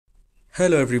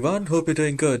Hello everyone, hope you're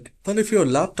doing good. Well, if your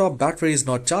laptop battery is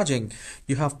not charging,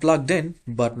 you have plugged in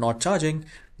but not charging,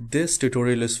 this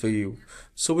tutorial is for you.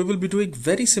 So we will be doing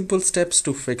very simple steps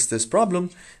to fix this problem.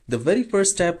 The very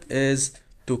first step is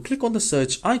to click on the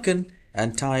search icon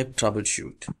and type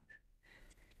troubleshoot.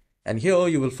 And here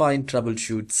you will find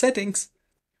troubleshoot settings.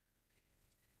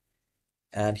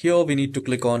 And here we need to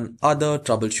click on other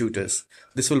troubleshooters.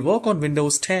 This will work on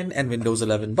Windows 10 and Windows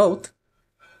 11 both.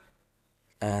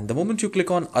 And the moment you click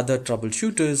on other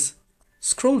troubleshooters,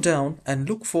 scroll down and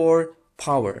look for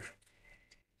power.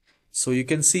 So you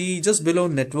can see just below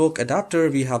network adapter,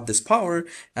 we have this power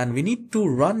and we need to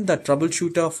run the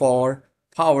troubleshooter for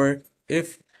power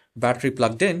if battery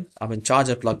plugged in,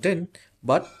 charger plugged in,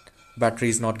 but battery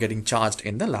is not getting charged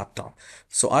in the laptop.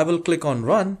 So I will click on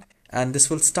run and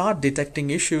this will start detecting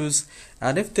issues.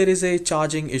 And if there is a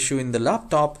charging issue in the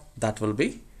laptop, that will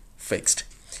be fixed.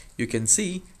 You can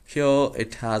see here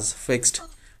it has fixed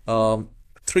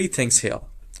three things here.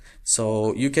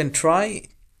 So you can try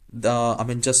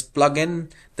just plug in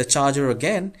the charger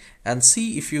again and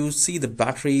see if you see the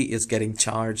battery is getting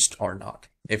charged or not.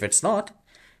 If it's not,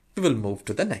 we will move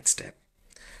to the next step.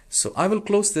 So I will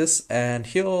close this, and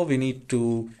here we need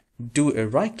to do a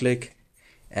right click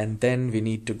and then we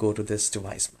need to go to this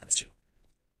device manager.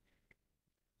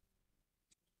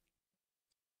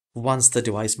 Once the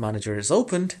device manager is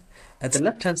opened, at the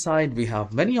left hand side we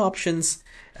have many options,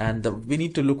 and we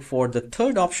need to look for the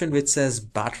third option which says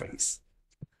batteries.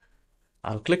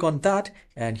 I'll click on that,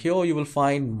 and here you will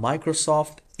find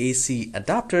Microsoft AC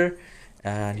adapter,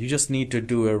 and you just need to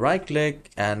do a right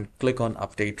click and click on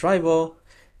update driver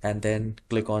and then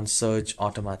click on search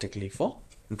automatically for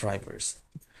drivers.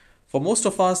 For most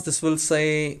of us, this will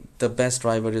say the best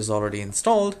driver is already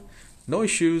installed. No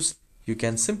issues. You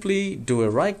can simply do a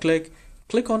right click,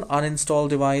 click on uninstall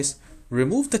device,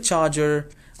 remove the charger,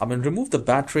 remove the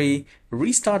battery,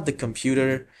 restart the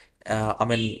computer,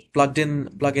 plug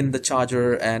in the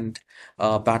charger and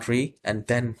battery, and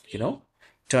then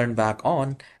turn back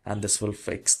on, and this will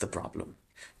fix the problem.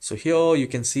 So here you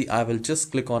can see I will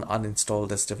just click on uninstall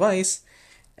this device,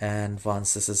 and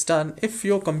once this is done, if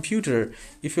your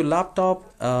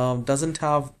laptop doesn't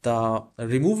have the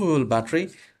removable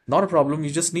battery, not a problem.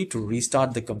 You just need to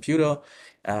restart the computer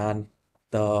and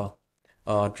the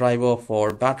driver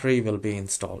for battery will be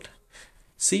installed.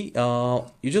 See,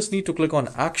 you just need to click on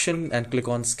action and click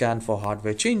on scan for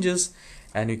hardware changes,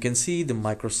 and you can see the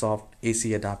Microsoft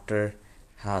AC adapter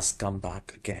has come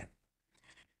back again.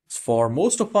 For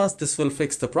most of us, this will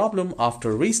fix the problem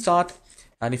after restart.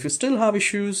 And if you still have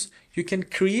issues, you can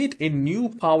create a new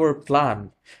power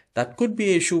plan. That could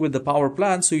be an issue with the power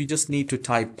plan, so you just need to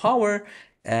type power,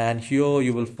 and here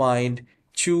you will find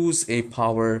choose a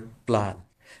power plan.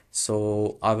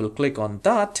 So I will click on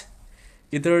that.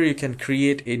 Either you can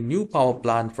create a new power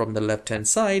plan from the left hand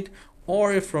side,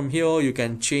 or if from here you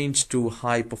can change to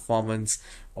high performance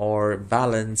or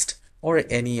balanced or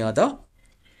any other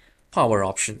power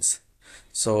options.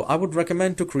 So I would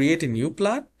recommend to create a new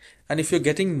plan, and if you're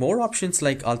getting more options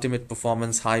like ultimate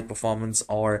performance, high performance,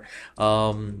 or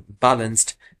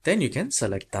balanced, then you can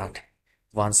select that.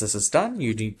 Once this is done,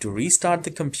 you need to restart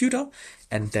the computer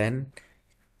and then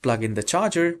plug in the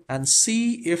charger and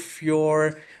see if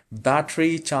your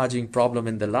battery charging problem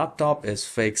in the laptop is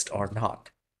fixed or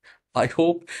not. I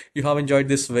hope you have enjoyed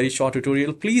this very short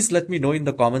tutorial. Please let me know in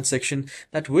the comment section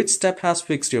that which step has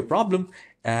fixed your problem,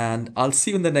 and I'll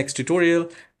see you in the next tutorial.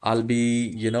 I'll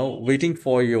be, waiting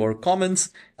for your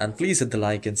comments, and please hit the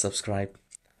like and subscribe.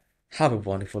 Have a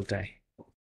wonderful day.